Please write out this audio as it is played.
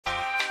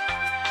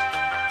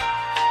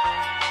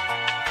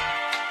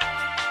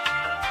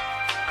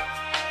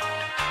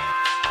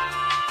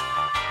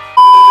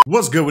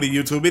What's good with the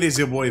YouTube? It is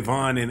your boy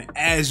Vaughn, and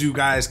as you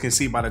guys can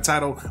see by the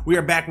title, we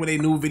are back with a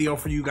new video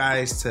for you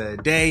guys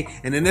today.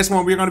 And in this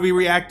one, we're going to be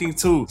reacting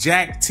to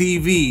Jack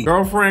TV.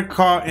 Girlfriend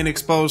caught and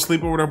exposed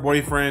sleeping with her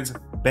boyfriend's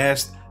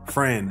best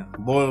friend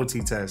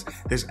loyalty test.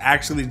 This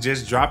actually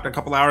just dropped a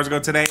couple hours ago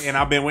today, and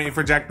I've been waiting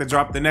for Jack to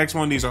drop the next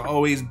one. These are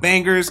always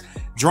bangers,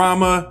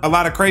 drama, a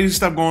lot of crazy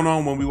stuff going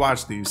on when we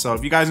watch these. So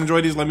if you guys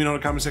enjoy these, let me know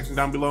in the comment section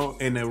down below,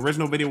 and the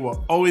original video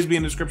will always be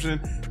in the description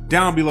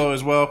down below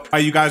as well.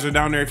 While you guys are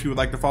down there, if you would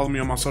like to follow me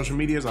on my social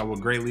medias, I would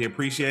greatly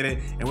appreciate it.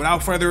 And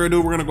without further ado,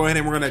 we're gonna go ahead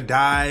and we're gonna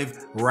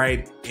dive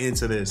right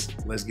into this.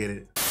 Let's get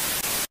it.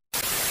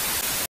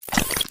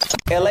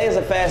 LA is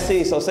a fast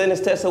city, so setting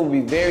this test up will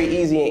be very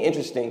easy and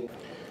interesting.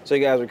 So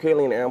you guys, we're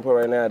currently in the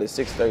airport right now. It's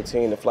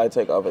 6:13. The flight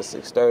take off at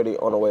 6:30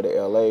 on the way to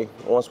LA.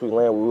 Once we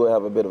land, we will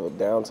have a bit of a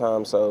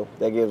downtime, so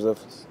that gives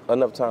us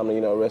enough time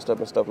to, rest up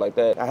and stuff like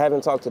that. I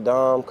haven't talked to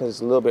Dom because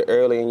it's a little bit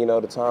early and,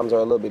 the times are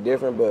a little bit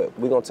different, but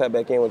we're going to tap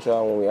back in with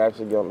y'all when we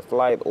actually get on the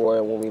flight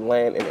or when we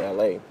land in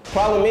LA.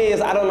 Problem is,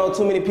 I don't know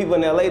too many people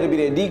in LA to be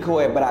their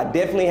decoy, but I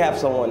definitely have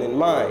someone in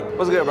mind.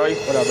 What's good, bro?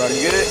 What up, bro?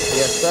 You good?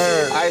 Yes,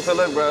 sir. All right, so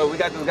look, bro, we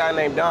got this guy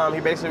named Dom. He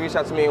basically reached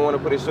out to me and wanted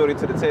to put his shorty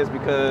to the test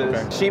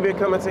because she been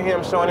coming to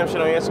him, showing him shit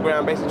on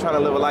Instagram, basically trying to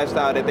live a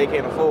lifestyle that they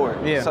can't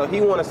afford. Yeah. So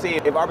he want to see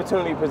if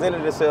opportunity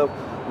presented itself,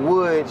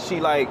 would she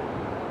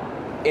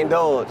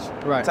indulge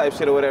type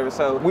shit or whatever.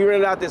 So we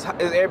rented out this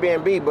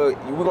Airbnb, but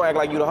we're gonna act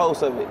like you the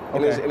host of it,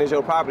 and it's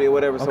your property or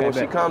whatever. So when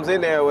she comes in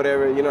there or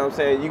whatever, you know what I'm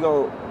saying, you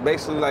gonna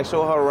basically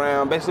show her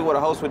around, basically what a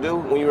host would do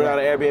when you rent out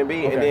an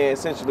Airbnb, and then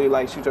essentially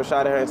shoot your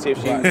shot at her and see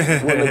if she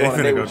willing to go on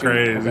a date with you.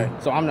 Okay.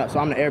 So I'm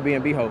the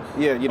Airbnb host.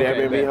 Yeah, you're the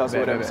Airbnb host or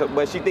whatever. So,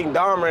 but she think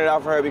Dom rented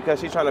out for her because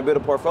she's trying to build a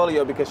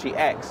portfolio because she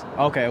acts.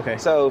 Okay.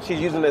 So she's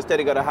using the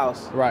aesthetic of the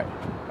house. Right.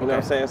 You know what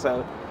I'm saying?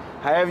 So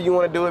however you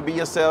want to do it, be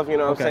yourself, you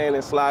know what I'm saying,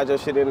 and slide your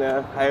shit in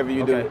there, however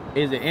you do it.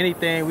 Is there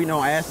anything, we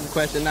don't ask this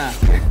question now,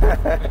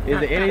 is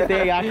there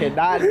anything I can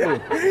not do?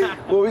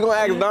 Well, we're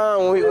going to ask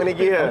Don when he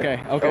get here.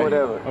 Okay. Or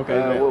whatever.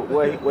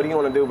 What do you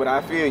want to do, but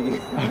I feel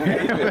you.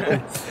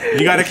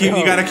 You gotta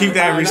keep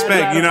that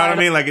respect, you know what I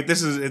mean? Like if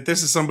this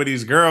is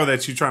somebody's girl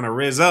that you're trying to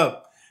rizz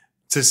up,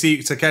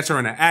 to catch her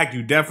in the act,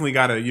 you definitely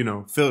gotta,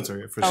 filter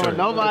it for sure.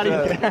 Nobody.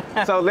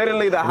 So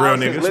literally the house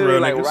is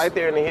literally right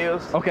there in the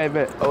hills. Okay,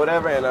 bet. Or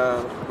whatever, and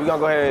we're gonna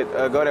go ahead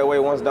go that way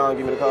once Don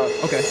give me the call.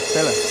 Okay,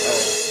 tell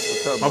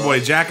us. What's up, my boy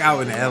Jack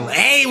out in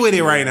LA with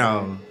it right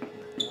now.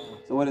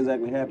 So what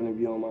exactly happened, if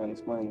you don't mind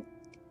explaining?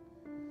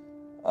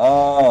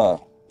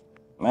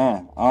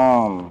 Man,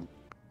 I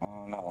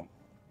don't know.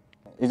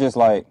 It's just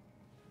like,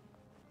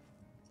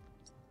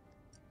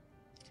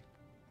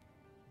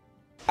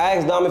 I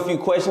asked Dom a few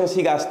questions.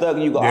 He got stuck.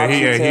 You can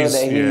obviously tell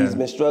that he's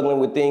been struggling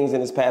with things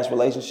in his past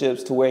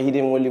relationships to where he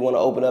didn't really want to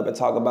open up and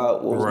talk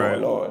about what was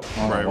going on.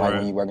 Right.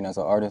 When you working as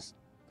an artist,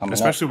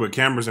 especially with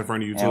cameras in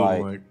front of you too.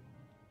 Like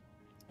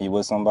you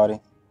with somebody,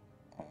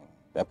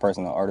 that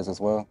person an artist as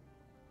well,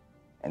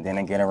 and then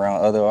they get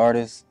around other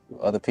artists,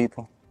 other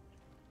people,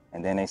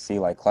 and then they see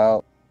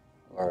clout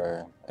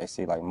or they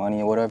see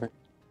money or whatever.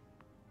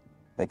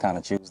 They kind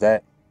of choose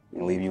that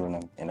and leave you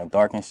in the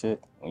dark and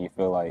shit when you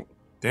feel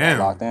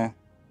locked in.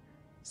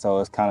 So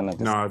it's kind of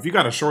no. If you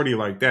got a shorty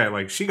like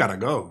that, she gotta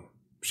go.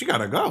 She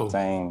gotta go.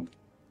 Same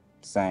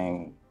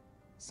thing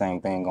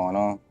going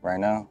on right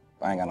now.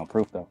 I ain't got no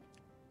proof though.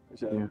 For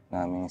sure. You know what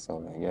I mean?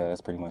 So yeah, that's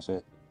pretty much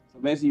it. So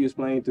basically, you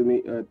explained to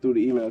me through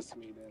the emails to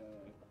me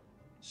that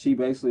she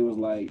basically was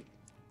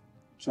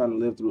trying to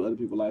live through other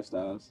people's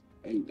lifestyles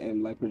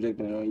and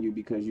projecting it on you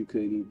because you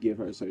couldn't give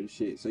her certain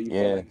shit. So you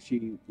felt like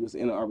she was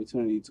in an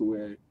opportunity to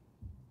where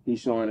he's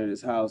showing her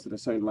this house and a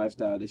certain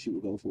lifestyle that she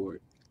would go for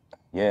it.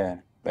 Yeah,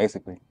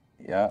 basically.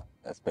 Yeah,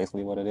 that's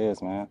basically what it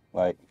is, man.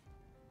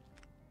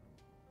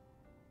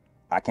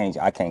 I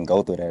can't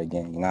go through that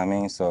again, you know what I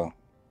mean? So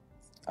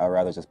I'd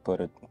rather just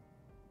put it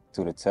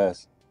to the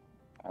test.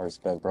 I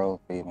respect bro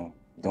for even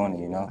doing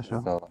it,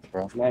 Sure. So,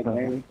 bro.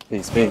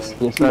 Peace. Yes,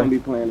 you're gonna be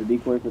playing the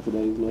decoy for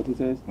today's loyalty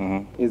test.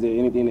 Is there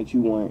anything that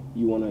you want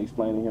to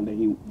explain to him that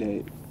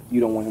you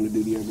don't want him to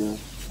do to your girl?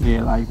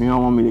 Yeah, you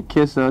don't want me to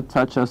kiss her,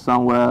 touch her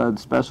somewhere,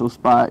 special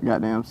spot,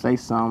 goddamn, say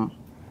something.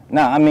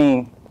 Nah, I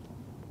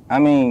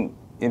mean,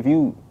 if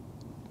you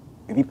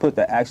put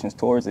the actions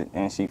towards it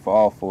and she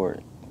fall for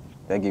it,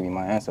 that give you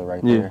my answer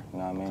right there. You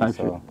know what I mean? Type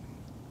so shit.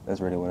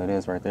 That's really what it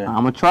is right there.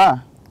 I'ma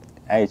try.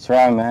 Hey,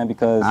 try, man,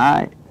 because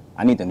I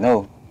need to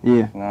know. Yeah.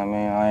 You know what I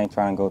mean? I ain't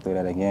trying to go through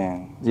that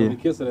again. So if you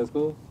kiss her, that's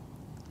cool?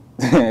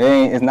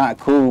 It's not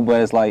cool,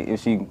 but it's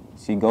if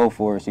she go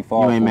for it, she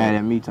fall for it. You ain't mad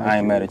at me, type I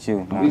ain't mad at you.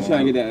 We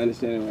trying to get that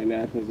understanding right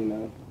now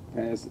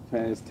because,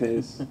 past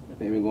tests,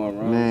 they've been going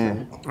wrong.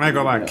 Man. So I ain't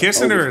gonna lie,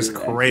 kissing her is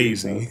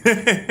crazy.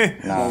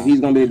 So he's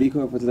gonna be a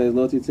decoy for today's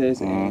loyalty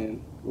test,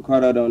 and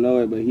Ricardo don't know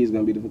it, but he's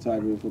gonna be the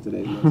photographer for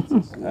today's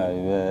loyalty test.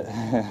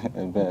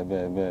 I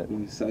bet.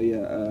 So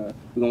yeah,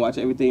 we're gonna watch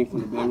everything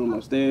from the bedroom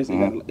upstairs.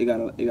 It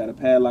got a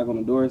padlock on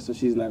the door, so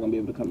she's not gonna be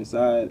able to come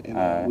inside. And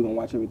we're gonna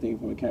watch everything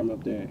from the camera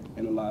up there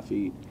in the live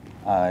feed.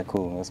 All right,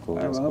 cool. That's cool.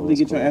 All right, That's well, cool. hopefully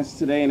That's get your cool. answers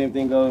today and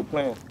everything goes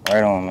plan.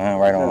 Right on, man.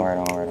 Right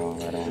on.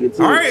 Get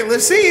to All it. right,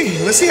 let's see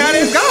how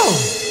this go.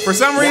 For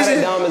some Now reason,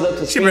 that Dom is up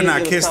to she speed, better not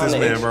it was kiss time this to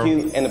man, bro.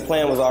 execute, and the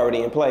plan was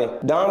already in play.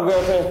 Dom's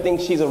girlfriend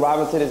thinks she's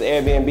arriving to this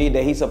Airbnb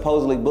that he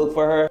supposedly booked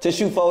for her to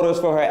shoot photos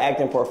for her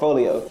acting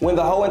portfolio. When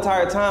the whole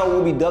entire time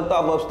we'll be ducked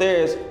off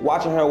upstairs,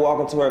 watching her walk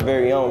into her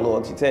very own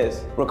loyalty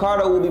test.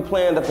 Ricardo will be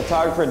playing the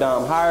photographer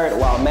Dom hired,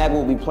 while Mac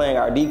will be playing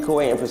our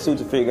decoy in pursuit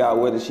to figure out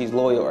whether she's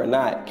loyal or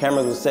not.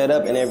 Cameras were set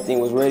up and everything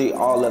was ready.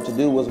 All left to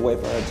do was wait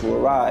for her to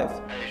arrive.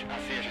 Hey, I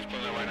see her. She's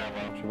pulling up right now,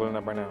 bro. She's pulling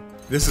up right now.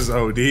 This is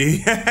OD.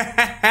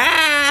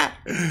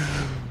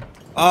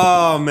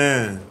 Oh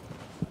man.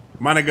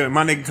 My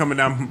nigga coming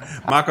down,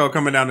 Mako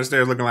coming down the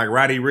stairs looking like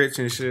Roddy Rich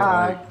and shit.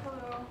 Hi.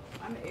 Hello,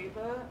 I'm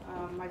Ava.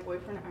 My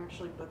boyfriend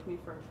actually booked me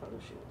for a photo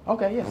shoot.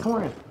 Okay, yeah, come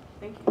on in.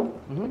 Thank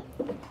you.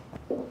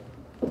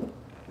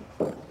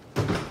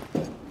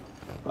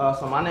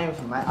 So my name is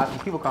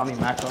people call me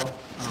Mako.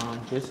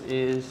 This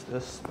is the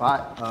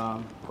spot.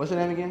 What's your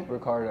name again?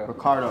 Ricardo.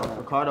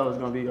 Ricardo is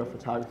gonna be your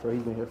photographer.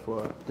 He's been here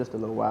for just a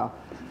little while.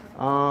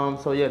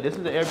 So yeah, this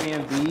is the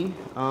Airbnb.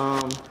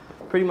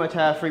 Pretty much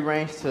have free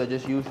range to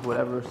just use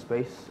whatever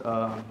space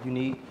you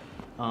need.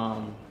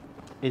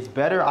 It's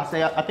better. I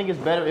think it's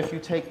better if you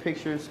take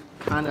pictures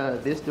kind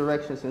of this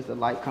direction since the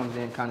light comes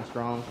in kind of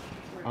strong,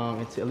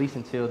 at least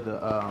until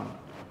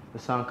the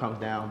sun comes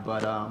down.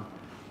 But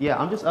yeah,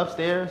 I'm just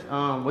upstairs.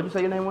 What'd you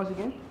say your name was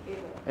again?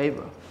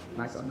 Ava.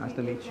 Nice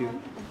to meet you.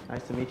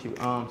 Nice to meet you.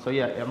 So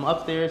yeah, I'm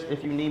upstairs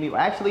if you need me.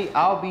 Actually,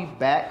 I'll be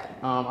back.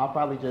 I'll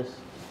probably just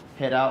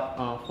head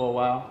out for a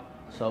while.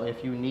 So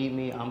if you need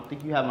me, I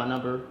think you have my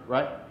number,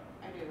 right?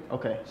 I do.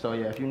 Okay, so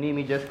yeah, if you need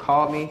me, just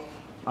call me,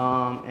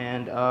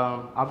 and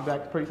I'll be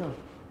back pretty soon.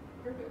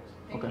 Perfect.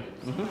 Okay,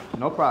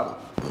 no problem.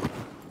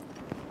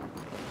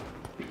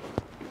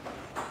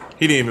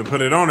 He didn't even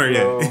put it on her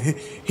yet.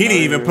 He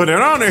didn't even put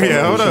it on her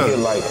yet. Hold Did she up. get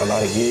like a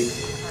lot of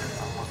gigs?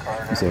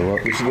 You said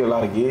what? Did she get a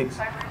lot of gigs?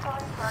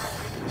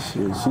 She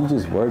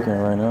just working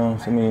right now.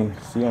 I mean,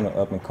 she on the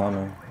up and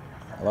coming.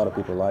 A lot of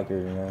people like her,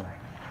 you know.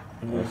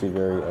 And she's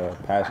very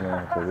passionate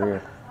in her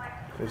career.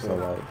 So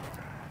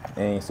like,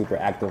 ain't super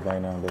active right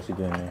now, but she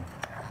getting there.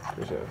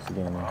 For sure. She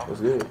getting there.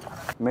 That's good.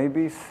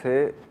 Maybe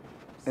sit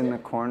in the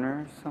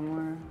corner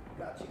somewhere.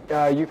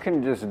 You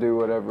can just do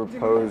whatever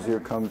pose you're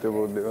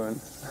comfortable doing.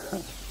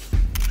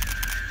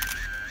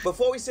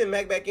 Before we send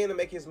Mac back in to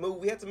make his move,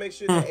 we have to make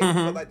sure that Ava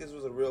felt like this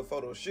was a real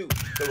photo shoot.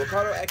 So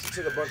Ricardo actually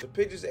took a bunch of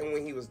pictures, and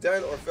when he was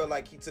done or felt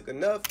like he took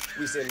enough,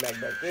 we sent Mac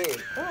back in.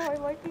 Oh, I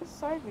like these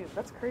side views.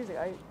 That's crazy.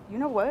 You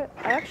know what?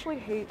 I actually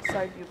hate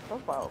side view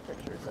profile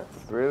pictures.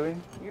 That's Really?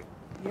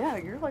 yeah.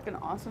 You're like an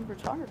awesome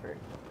photographer.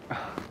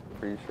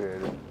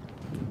 Appreciate it.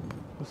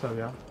 What's up,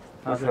 y'all?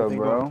 What's up,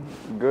 bro?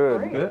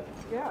 Good. Great. Good?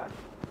 Yeah.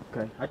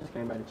 Okay, I just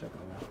came back to check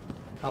on you.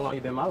 How long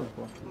you been modeling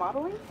for?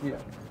 Modeling? Yeah.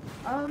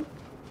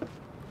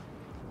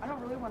 I don't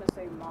really want to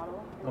say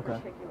model in Okay.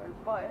 particular,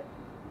 but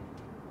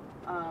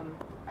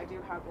I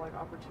do have like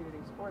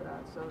opportunities for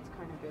that, so it's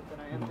kind of good that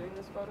I am doing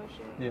this photo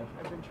shoot. Yeah.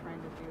 I've been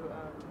trying to do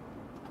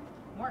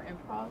more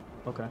improv,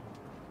 Okay.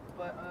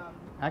 but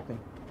Acting.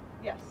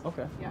 yes.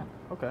 Okay. Yeah.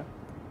 Okay.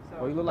 So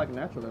Well, you look like a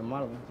natural in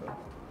modeling, so.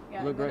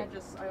 yeah, you look and then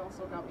great. I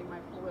also got me my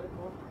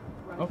political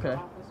running Okay.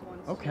 for office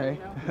ones. Okay.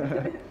 Too, you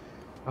know?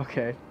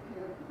 Okay.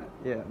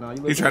 Yeah. No, you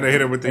look. He tried to hit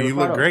her with the, Hey, you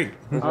look Ricardo,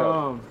 great.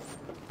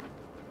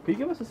 Can you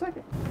give us a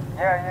second?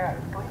 Yeah.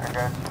 I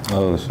got you.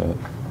 Oh shit.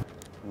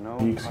 No.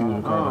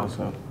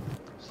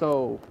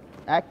 So,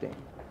 acting.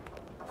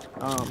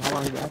 How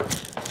long you been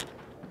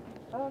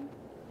acting?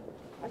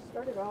 I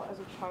started out as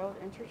a child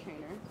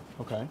entertainer,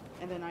 Okay.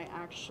 and then I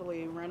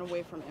actually ran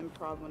away from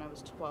improv when I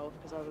was 12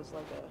 because I was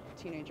like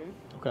a teenager.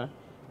 Okay.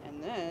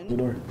 And then,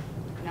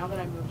 now that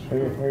I moved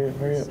here to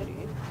the city,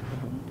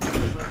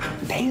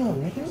 Damn,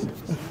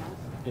 nigga.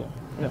 Yeah.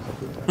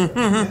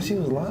 Yeah. She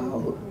was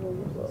loud.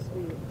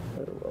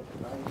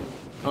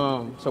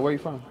 So where you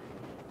from?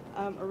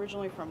 I'm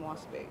originally from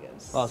Las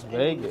Vegas. Las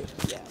Vegas?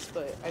 Yes,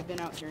 but I've been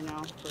out here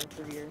now for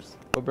 3 years.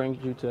 What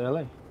brings you to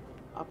LA?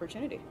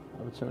 Opportunity.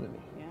 Opportunity.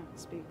 Yeah, it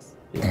speaks.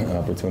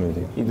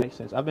 Opportunity. It makes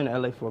sense. I've been to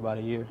LA for about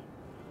a year.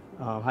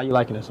 How you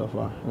liking it so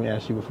far? Let me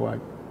ask you before I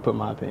put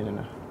my opinion in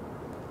there.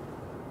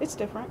 It's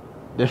different.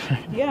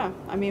 Different. Yeah,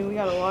 I mean, we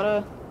got a lot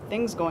of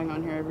things going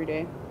on here every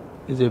day.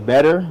 Is it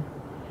better?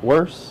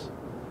 Worse?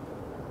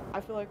 I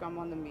feel like I'm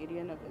on the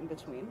median of in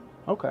between.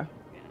 Okay.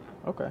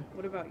 Yeah. Okay.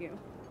 What about you?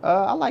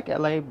 I like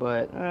LA,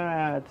 but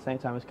at the same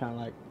time, it's kind of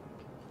like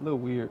a little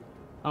weird.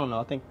 I don't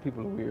know. I think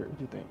people are weird. What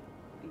do you think?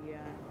 Yeah,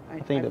 I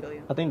think feel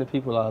you. I think the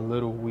people are a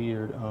little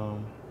weird.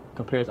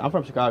 Compared, I'm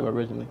from Chicago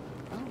originally,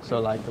 so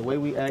like the way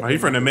we act. Oh, you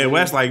from the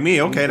Midwest like me?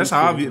 Okay, that's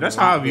how I view. That's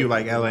how I view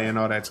like LA and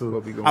all that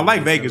too. I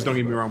like Vegas. Don't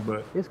get me wrong,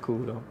 but It's cool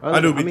though.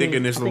 I do be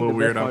thinking it's a I think little the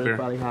weird best out part there. is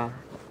probably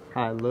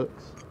how it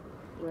looks.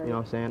 Right. You know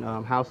what I'm saying?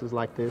 Houses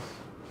like this.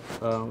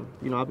 You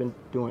know, I've been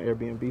doing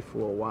Airbnb for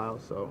a while,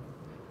 so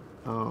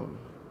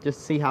just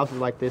to see houses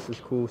like this is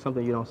cool.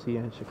 Something you don't see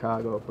in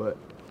Chicago, but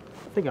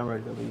I think I'm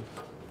ready to leave.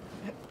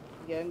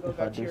 Yeah, and go If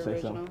I back to do your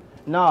say so. original.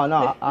 No, I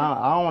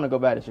don't want to go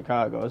back to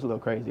Chicago. It's a little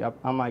crazy.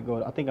 I might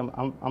go. I think I'm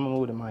gonna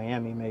move to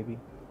Miami maybe,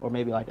 or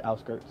maybe like the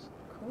outskirts.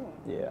 Cool.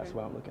 Yeah, that's Okay.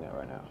 what I'm looking at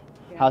right now.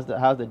 Yeah.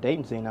 How's the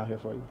dating scene out here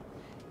for you?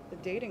 The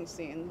dating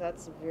scene,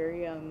 that's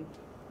very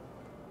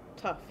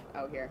tough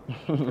out here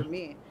for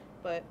me,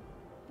 but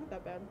not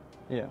that bad.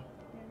 Yeah. Yeah.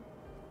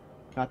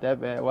 Not that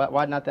bad.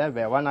 Why not that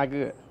bad? Why not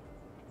good?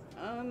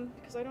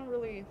 Because I don't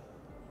really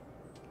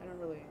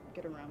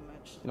get around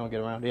much. You don't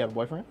get around. Do you have a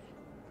boyfriend?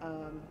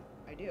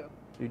 I do.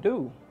 You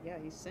do. Yeah,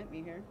 he sent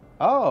me here.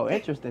 Oh,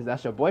 interesting.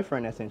 That's your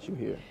boyfriend that sent you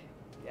here.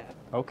 Yeah.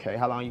 Okay.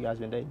 How long you guys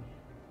been dating?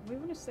 We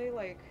want to say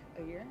like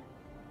a year.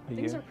 A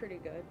Things year? are pretty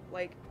good.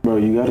 Like, Bro,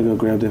 you gotta go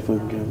grab that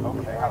fucking camera.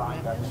 Okay. How long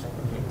you guys been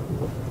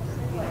dating?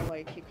 you know,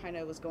 like he kind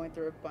of was going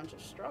through a bunch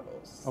of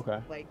struggles. Okay.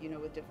 Like, you know,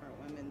 with different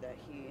women that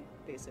he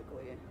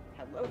basically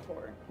had love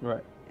for.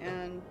 Right.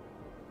 And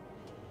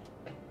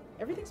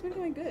everything's been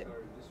going good.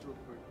 Sorry, just real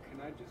quick.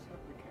 Can I just have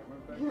the camera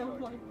back Yeah, so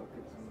I like- can look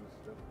at some of the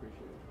stuff?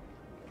 Appreciate it.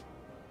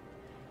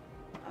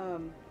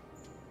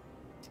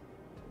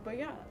 But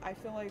yeah, I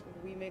feel like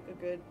we make a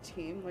good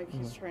team. Like,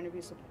 he's trying to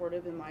be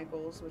supportive in my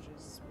goals, which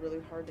is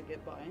really hard to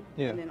get by.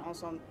 Yeah. And then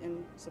also I'm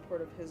in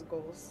support of his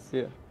goals.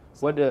 Yeah.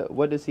 What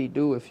does he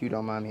do, if you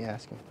don't mind me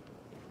asking?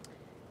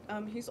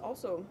 He's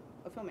also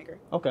a filmmaker.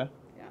 Okay.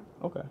 Yeah.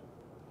 Okay.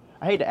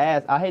 I hate to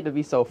ask. I hate to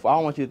be so. I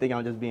don't want you to think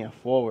I'm just being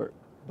forward,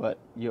 but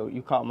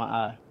you caught my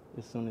eye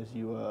as soon as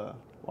you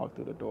walked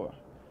through the door.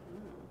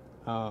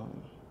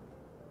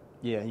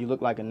 Yeah, you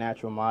look like a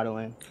natural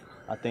modeling.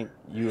 I think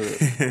you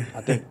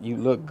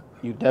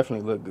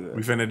definitely look good.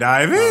 We finna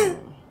dive in.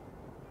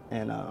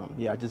 And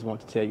yeah, I just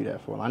want to tell you that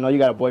for him. I know you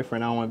got a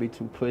boyfriend. I don't want to be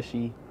too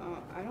pushy.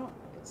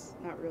 It's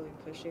not really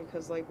pushy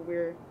because, like,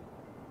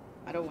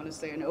 I don't want to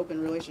say an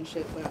open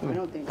relationship, but I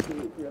don't think he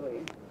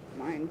really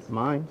minds.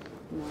 Mine?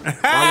 No.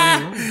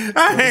 I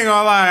ain't gonna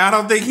lie. I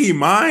don't think he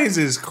minds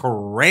is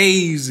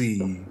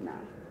crazy. Nah.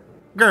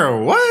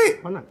 Girl,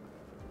 what? Why not?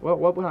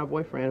 What would have a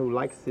boyfriend who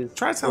likes his...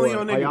 Try telling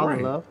your Are nigga y'all right.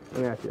 in love?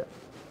 Let me ask you that.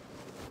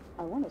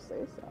 I want to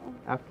say so.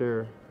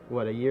 After,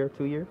 what, a year,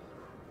 2 years?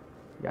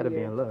 You gotta be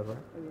Yeah. in love, right?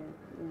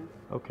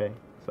 Yeah. Okay.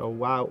 So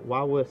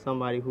why would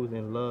somebody who's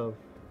in love,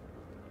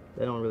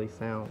 they don't really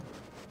sound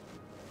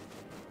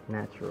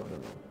natural to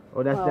me?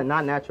 Or that's Well-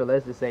 not natural.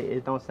 Let's just say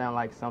it don't sound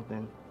like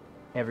something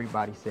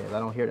everybody says. I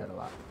don't hear that a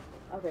lot.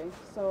 Okay,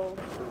 so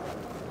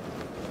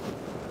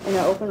in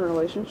an open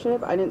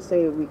relationship, I didn't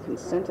say we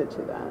consented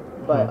to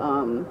that, but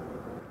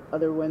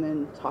other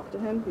women talk to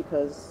him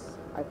because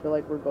I feel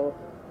like we're both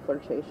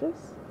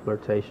flirtatious.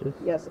 Flirtatious.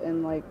 Yes,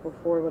 and like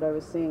before what I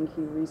was saying,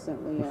 he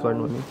recently... You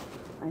flirting with me?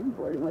 I am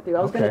flirting with you.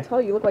 I was going Okay. to tell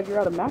you, you look like you're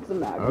out of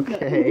Maximax.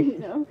 Okay. You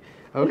know?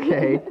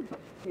 Okay.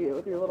 Yeah,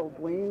 with your little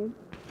bling.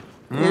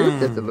 Yeah, it's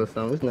just a little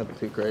something. It's nothing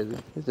too crazy.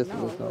 It's just a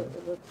No, little it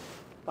something. looks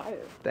fire.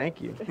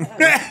 Thank you.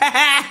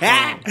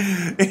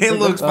 It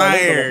looks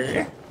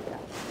fire.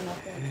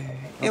 Okay.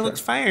 It looks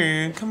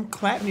fire. Come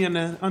clap me on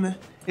the.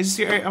 Is this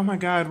your? Oh my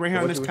God! Right here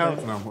on What this you were couch.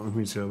 saying? No, let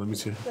me chill. Let me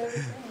chill. So I was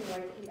saying,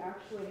 like, we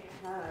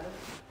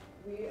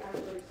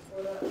actually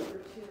split up for 2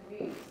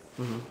 weeks,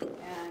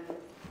 and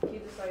he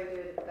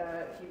decided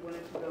that he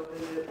wanted to go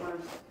visit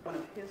one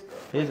of his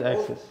girls. His Like,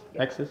 exes.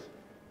 yeah. Exes?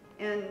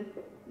 And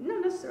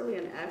not necessarily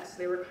an ex,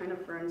 they were kind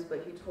of friends,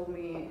 but he told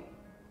me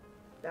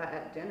that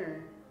at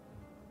dinner,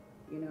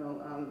 you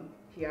know,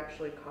 he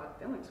actually caught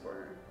feelings for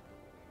her.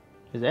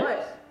 His ex?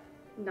 But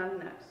not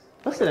an ex.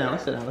 Let's sit down.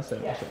 Let's sit down. Let's sit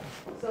down. Yeah.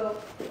 Let's sit down.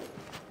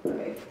 So,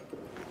 okay.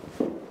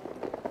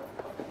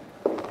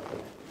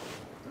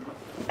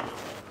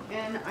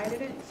 And I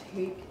didn't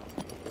take,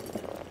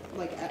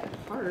 like, at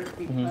heart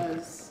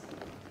because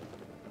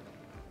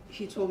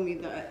he told me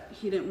that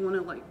he didn't want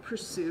to, like,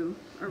 pursue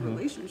a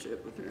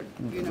relationship with her,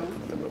 you know?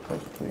 A little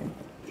closer to you,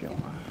 if you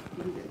don't mind.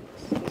 You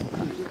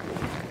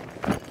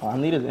did. All I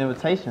need is an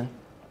invitation.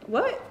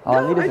 What? All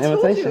I need is an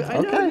told invitation. you. I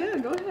know, Okay. yeah,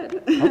 go ahead.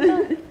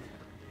 Okay.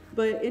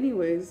 But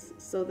anyways,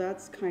 so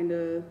that's kind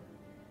of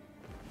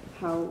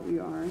how we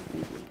are.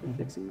 Thank you for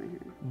fixing my hair.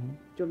 Do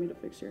you want me to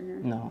fix your hair?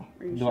 No.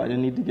 Are you Do sure? I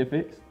need to get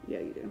fixed? Yeah,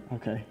 you do.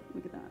 Okay.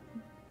 Look at that.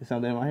 Is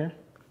something in my hair?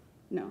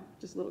 No,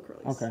 just little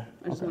curlies. Okay,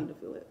 I just okay. wanted to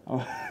feel it.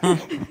 Oh.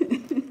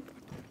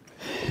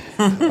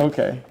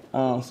 Okay.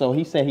 So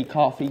he said he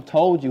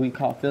told you he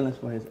caught feelings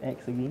for his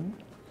ex again?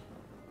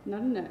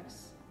 Not an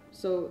ex.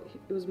 So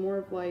it was more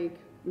of like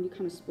when you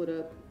kind of split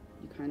up,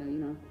 you kind of, you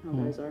know how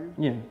guys are,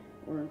 Yeah.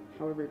 or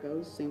however it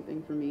goes. Same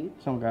thing for me.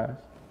 Some guys.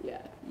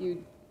 Yeah,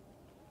 you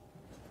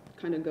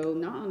kind of go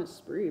not on a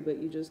spree, but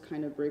you just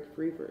kind of break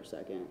free for a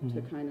second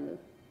to kind of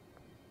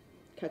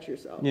catch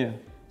yourself. Yeah.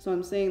 So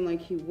I'm saying,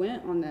 like, he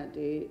went on that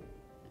date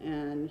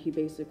and he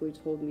basically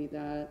told me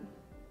that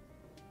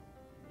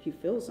he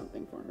feels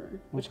something for her,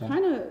 which Okay.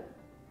 kind of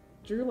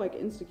drew like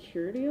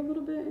insecurity a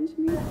little bit into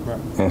me.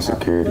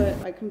 Insecurity.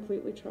 But I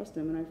completely trust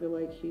him, and I feel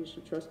like he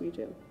should trust me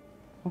too.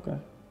 Okay.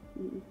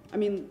 I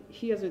mean,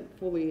 he hasn't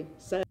fully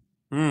said.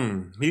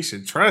 He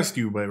should trust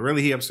you, but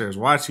really he upstairs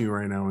watching you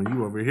right now, and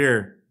you over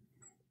here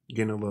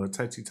getting a little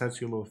touchy, a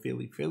little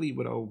feely.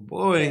 But oh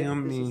boy, I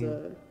This is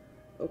mean,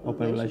 a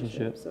open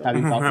relationship. So. Have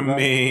you talked about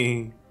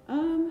mean,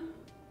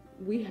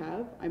 We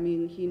have. I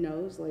mean, he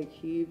knows. Like,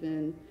 he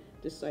even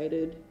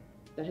decided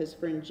that his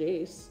friend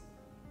Jace,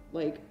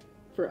 like,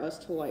 for us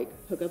to like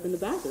hook up in the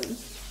bathroom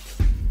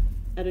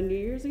at a New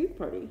Year's Eve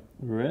party.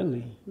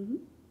 Really? Mm-hmm.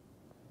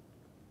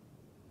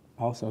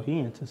 Also, he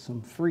into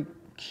some freak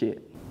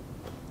shit.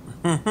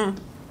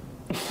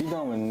 She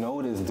don't even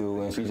know this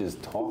dude and she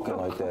just talking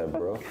like that,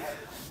 bro.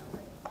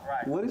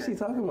 What is she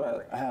talking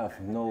about? I have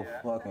no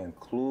fucking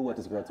clue what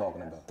this girl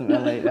talking about. Some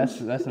LA, that's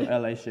some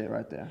LA shit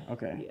right there.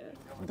 Okay. Yeah.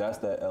 That's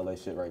that LA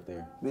shit right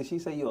there. Did she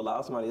say you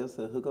allow somebody else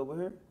to hook up with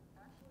her?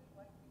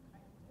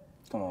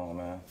 Come on,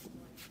 man.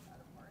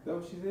 Is that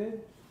what she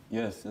said?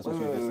 Yes, that's what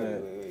she just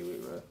said.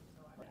 Wait, bro.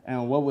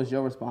 And what was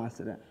your response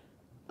to that?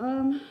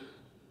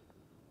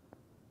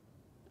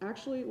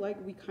 Actually, like,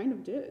 we kind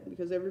of did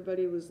because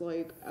everybody was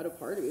like at a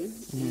party.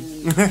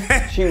 Mm-hmm.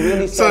 And She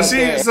really so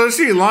said she, so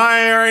she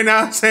lying right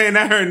now, saying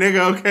that her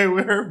nigga okay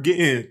with her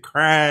getting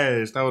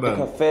crashed. Hold up.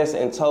 confessed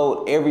and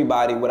told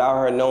everybody without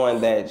her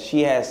knowing that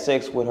she had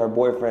sex with her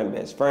boyfriend,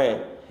 best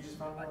friend.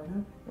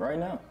 Right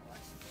now.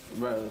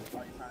 Bro.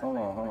 Hold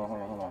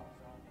on.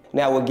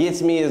 Now, what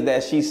gets me is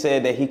that she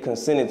said that he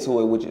consented to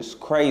it, which is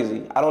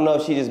crazy. I don't know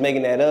if she's just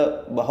making that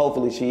up, but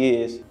hopefully she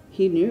is.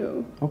 he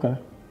knew. Okay.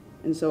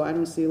 And so I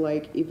don't see,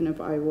 like, even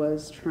if I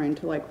was trying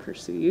to like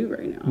pursue you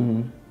right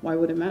now, why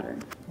would it matter?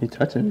 You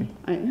touching me.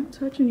 I am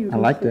touching you I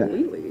like that.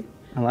 completely.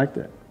 I like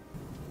that.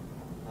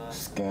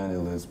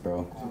 Scandalous,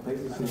 bro.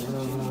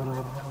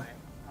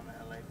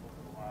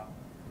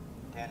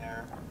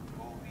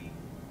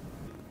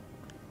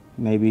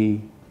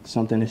 Maybe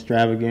something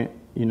extravagant,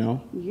 you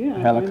know? Yeah,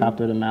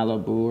 Helicopter to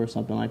Malibu or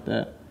something like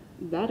that.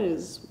 That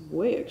is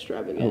way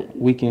extravagant. A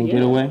weekend Yeah.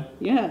 getaway?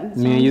 Yeah.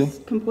 Me and you?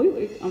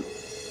 Completely. I'm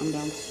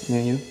down.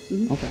 Me and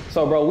you? Okay.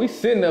 So, bro, we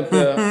sitting up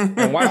there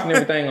and watching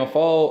everything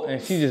unfold,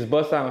 and she just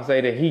busts out and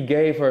say that he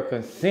gave her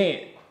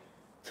consent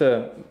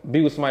to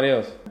be with somebody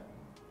else.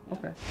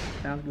 Okay.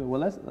 Sounds good.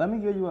 Well, let me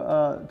give you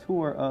a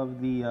tour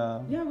of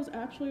the. Yeah, I was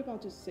actually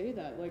about to say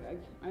that. Like,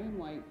 I am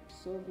like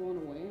so blown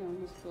away. I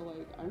almost feel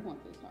like I want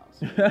this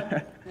house.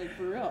 Like,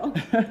 for real.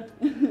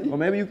 Well,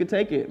 maybe you could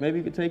take it. Maybe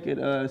you could take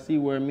it. See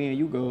where me and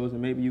you goes,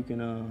 and maybe you can.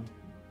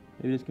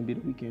 Maybe this can be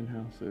the weekend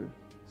house or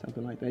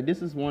something like that.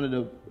 This is one of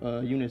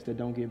the units that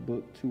don't get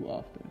booked too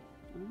often.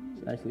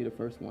 It's actually the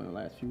first one in the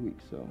last few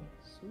weeks. So.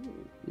 Sweet.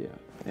 Yeah.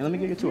 And let me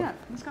give you a tour. Yeah,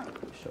 let's go.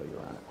 Show you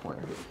around the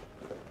corner here.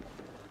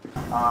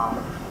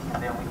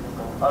 And then we can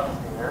go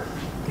upstairs.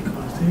 You go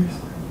upstairs?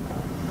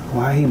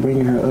 Why he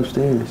bringing her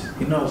upstairs?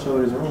 You know,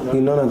 show his room.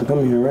 You know not to come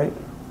in here, right?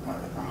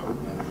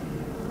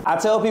 I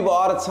tell people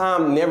all the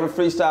time, never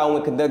freestyle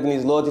when conducting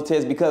these loyalty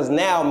tests because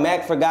now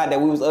Mac forgot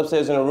that we was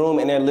upstairs in the room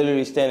and they're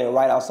literally standing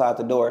right outside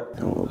the door.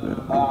 Don't open it. You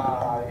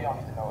don't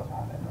need to know what's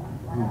behind that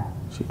door.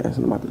 She asked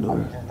him about the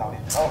door. Just don't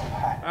need to know.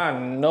 I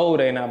know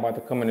they not about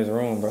to come in this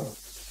room, bro.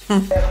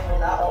 Not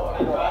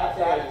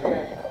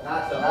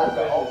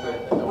to open.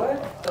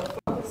 What the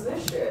fuck is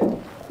this shit?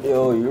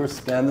 Yo, you're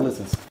scandalous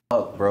as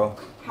fuck, bro.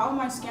 How am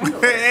I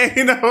scandalous? Hey,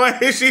 you know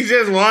what? She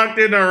just walked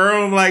in the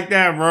room like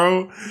that,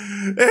 bro.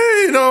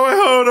 Hey, you know what?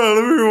 Hold on.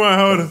 Let me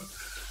rewind.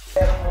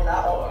 Hold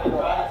on.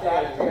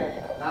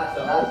 Not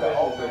to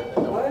open.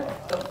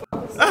 What the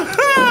fuck is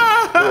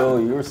this? Yo,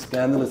 you're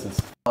scandalous as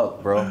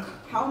fuck, bro.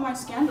 How am I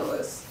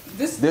scandalous?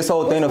 This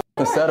whole thing a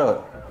fucking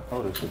setup.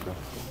 Hold this shit, bro.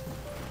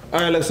 All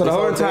right, look, so the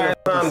whole entire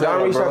time, Set Don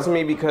up, reached bro. out to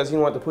me because he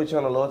wanted to put you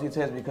on a loyalty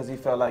test because he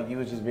felt like you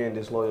was just being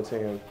disloyal to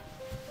him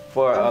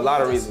for a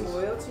lot of reasons.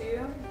 Disloyal to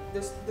you?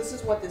 This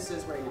is what this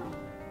is right now.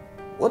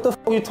 What the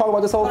fuck are you talking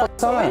about this whole fucking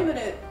So wait a time?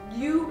 minute.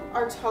 You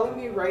are telling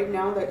me right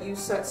now that you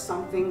set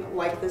something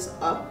like this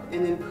up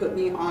and then put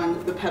me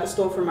on the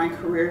pedestal for my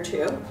career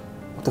too?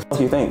 What the fuck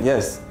do you think?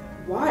 Yes.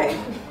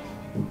 Why?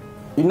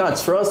 You're not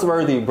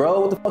trustworthy,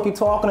 bro. What the fuck are you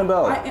talking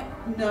about?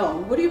 No.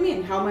 What do you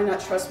mean? How am I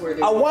not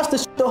trustworthy? I watched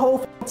this shit the whole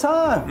fucking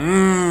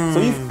time. So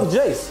you fucked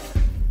Jace.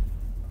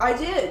 I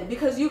did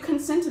because you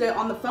consented it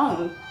on the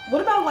phone.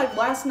 What about like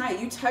last night?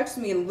 You texted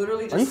me and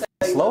literally just Are you said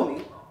that you slow? love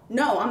me.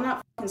 No, I'm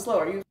not fucking slow.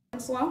 Are you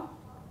fucking slow?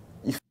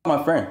 You fucked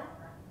my friend.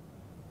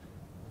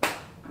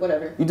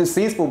 Whatever. You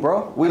deceitful,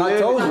 bro. We I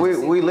told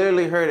you. we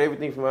literally heard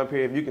everything from up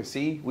here. If you can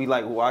see, we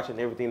like watching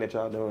everything that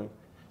y'all doing.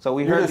 So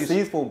we You're heard you.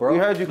 deceitful, bro. We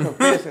heard you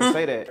confess and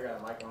say that.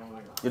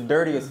 You're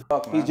dirty as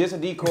fuck, man. He's just a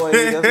decoy.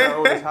 He does not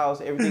own his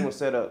house. Everything was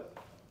set up.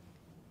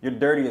 You're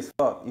dirty as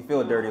fuck. You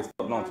feel dirty as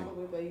fuck, don't I you? can't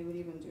believe that you would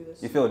even do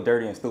this. You feel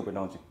dirty and stupid,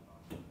 don't you?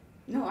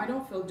 No, I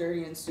don't feel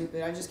dirty and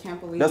stupid. I just can't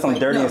believe. That's some like,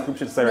 dirty no, and stupid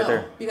shit to say right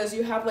there. Because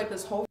you have like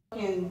this whole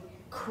fucking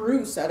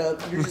crew set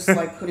up. You're just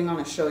like putting on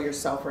a show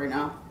yourself right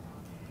now.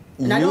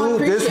 And I don't You,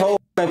 appreciate this whole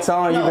fucking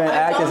time, you've been I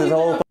acting don't this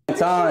whole even fucking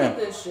time.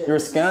 appreciate this shit. You're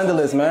This is so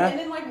scandalous, stupid. man. And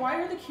then like,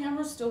 why are the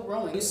cameras still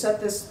rolling? You set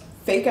this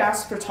fake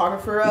ass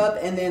photographer up,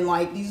 and then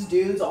like these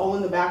dudes all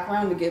in the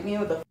background to get me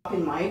with a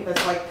fucking mic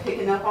that's like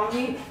picking up on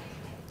me.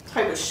 What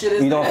type of shit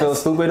is You don't that? feel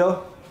stupid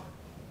though?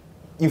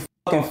 You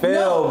fucking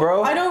fail, No,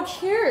 bro. I don't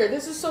care.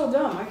 This is so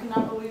dumb. I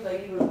cannot believe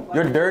that you would. Like,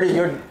 You're dirty.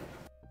 You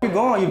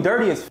going? You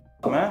dirty as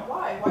fuck, man.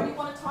 Why? Why do you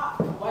want to talk?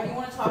 Why do you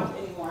want to talk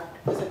anymore?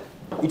 Is it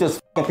You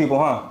just fucking people,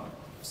 huh?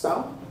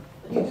 So?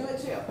 You do it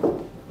too.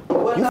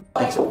 What You about,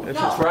 like,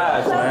 it's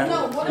trash,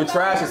 man. You're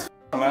trash as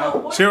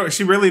man.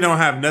 She really don't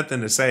have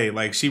nothing to say.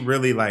 Like she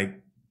really like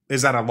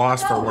is at a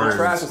loss for words.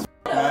 Trash as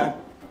man.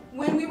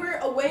 When we were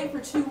away for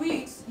 2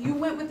 weeks, you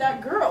went with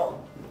that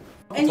girl.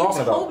 And you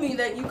told me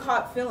that you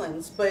caught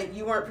feelings, but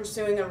you weren't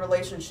pursuing a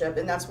relationship,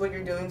 and that's what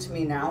you're doing to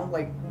me now?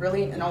 Like,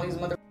 really? And all these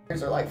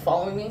motherfuckers are like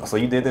following me? So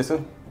you did this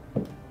too?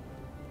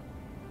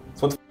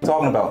 So what the f you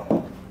talking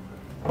about?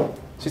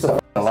 She's a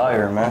fucking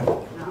liar, man.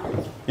 No.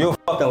 You a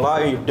fucking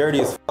liar, you're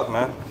dirty as fuck,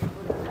 man.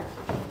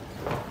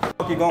 Where the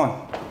fuck you going?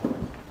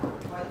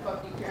 Why the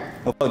fuck do you care?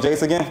 Go fuck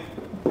Jace again?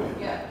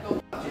 Yeah,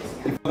 go fuck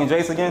Jace again. You fucking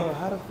Jace again?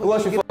 Who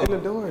else you fucking?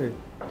 In the door.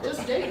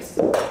 Just Jace.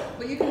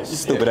 But you can. You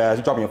stupid ass.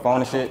 You dropping your phone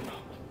and shit.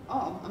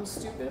 Oh, I'm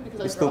stupid because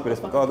You I stupid as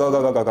fuck.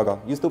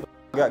 Go. You stupid.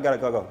 Gotta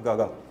go.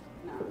 No.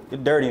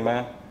 You're dirty,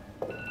 man.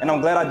 And I'm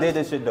glad I did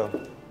this shit though.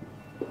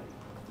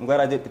 I'm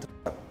glad I did. Get the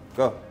fuck out.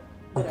 Go.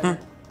 Whatever.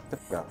 Get the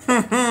fuck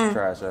out.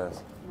 Trash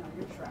ass. No,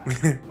 you're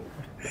trash.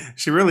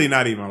 She really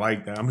not even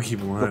like that. I'm gonna keep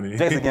it 100.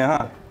 Jace again,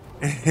 huh?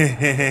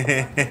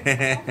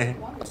 You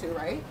want me to,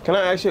 right? Can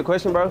I ask you a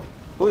question, bro?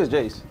 Who is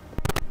Jace?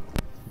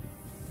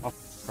 My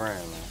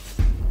friend,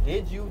 man.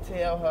 Did you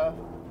tell her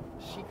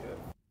she could?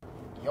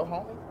 Your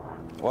homie?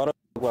 Why the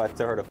fuck would I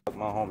tell her to fuck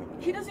my homie?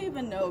 He doesn't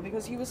even know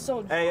because he was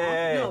so drunk.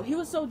 Hey. No, he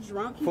was so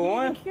drunk. He For didn't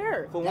one? even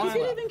care. For He one?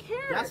 didn't even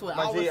care. That's what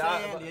My I was G,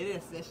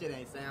 saying. That shit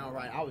ain't sound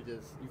right. I was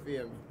just, you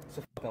feel me? She's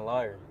a fucking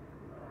liar.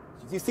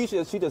 You see,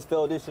 she just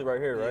felt this shit right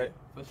here, Yeah, right?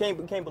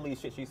 for Can't believe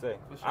shit she say.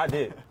 For sure. I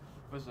did.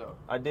 For sure.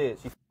 I did.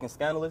 She fucking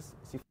scandalous.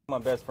 She my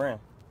best friend.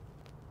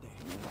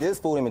 This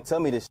fool didn't even tell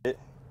me this shit.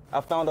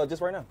 I found out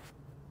just right now.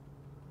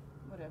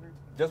 Whatever.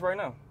 Just right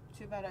now.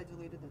 Too bad I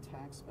deleted the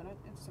text, but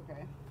it's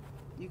okay.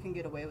 You can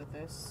get away with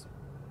this.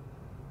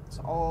 It's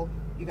all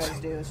you guys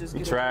do is just You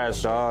get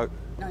trash, away dog.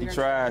 No, You you're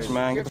trash, not.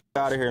 man. Get the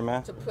fuck out of here,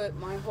 man. to put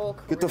my whole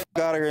career. Get the fuck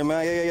out of here,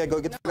 man. Yeah.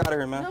 Go get the fuck out of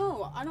here, man.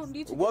 No, I don't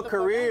need to. What get the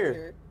fuck career? out of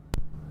here.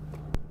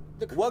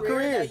 The career What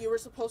career? that you were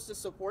supposed to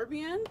support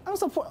me in? I'm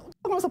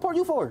gonna support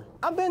you for.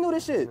 I've been through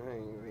this shit. I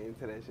ain't even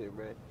into that shit,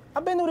 bro.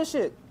 I've been through this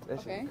shit. That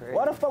Okay. shit crazy.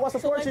 Why the fuck would I So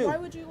support like, you? why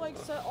would you like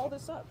set all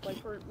this up?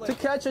 Like for like. To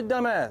catch your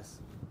dumb ass.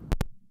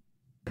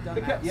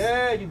 Dumbass.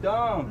 Yeah, you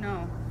dumb.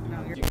 No,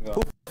 you're.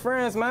 Who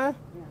friends, man?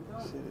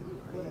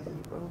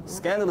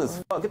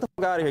 Scandalous fuck. Get the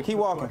fuck out of here. Keep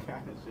walking.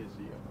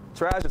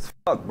 Trash as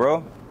fuck,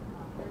 bro.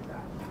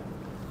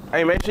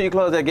 Hey, make sure you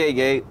close that gate,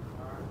 Gabe.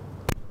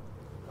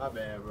 My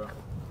bad, bro.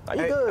 Are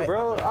you Hey, good, hey,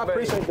 bro? I hey,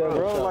 appreciate that, bro,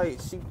 bro. so- Like,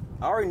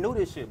 I already knew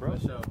this shit, bro. For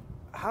sure.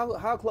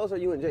 How close are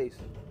you and Jace?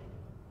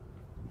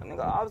 Nigga,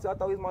 obviously, I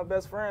thought he was my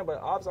best friend, but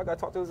obviously, I gotta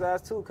talk to his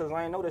ass too, because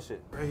I ain't know this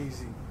shit.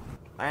 Crazy.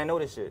 I ain't know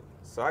this shit.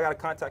 So I gotta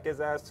contact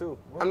his ass too.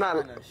 What I'm not-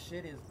 kind of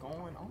shit is going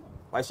on?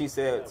 Like she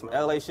said, some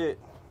LA shit.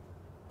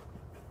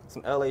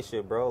 Some LA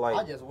shit, bro. I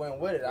Like, just went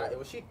with it.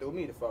 She threw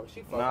me the fuck.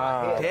 She fucked Nah,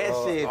 my head. That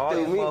bro, shit all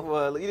threw these me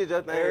motherf- for. You did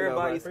your thing.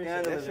 everybody's though, bro.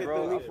 scandalous, That shit bro.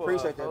 threw I me for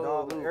appreciate a that, whole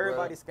dog. loop,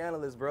 Everybody's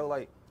scandalous, bro.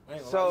 Like,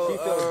 So, she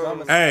feels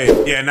dumb as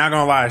Hey, yeah, not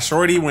gonna lie,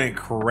 Shorty went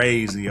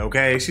crazy.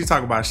 Okay, she's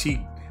talking about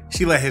she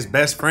let his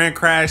best friend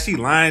crash. She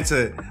lying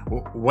to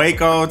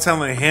Waco,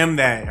 telling him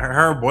that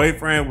her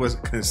boyfriend was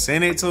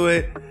consented to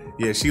it.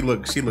 Yeah, she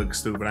looked stupid.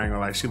 I ain't gonna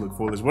lie, she looked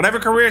foolish. Whatever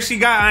career she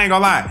got, I ain't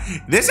gonna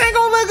lie, this ain't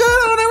gonna look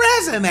good on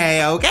the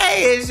resume.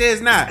 Okay, it's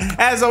just not.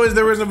 As always,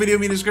 there is no video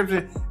in the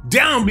description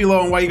down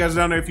below. And while you guys are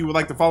down there, if you would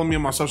like to follow me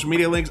on my social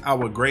media links, I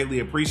would greatly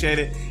appreciate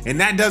it. And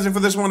that does it for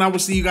this one. I will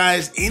see you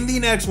guys in the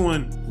next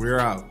one. We're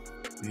out.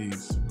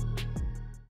 Peace.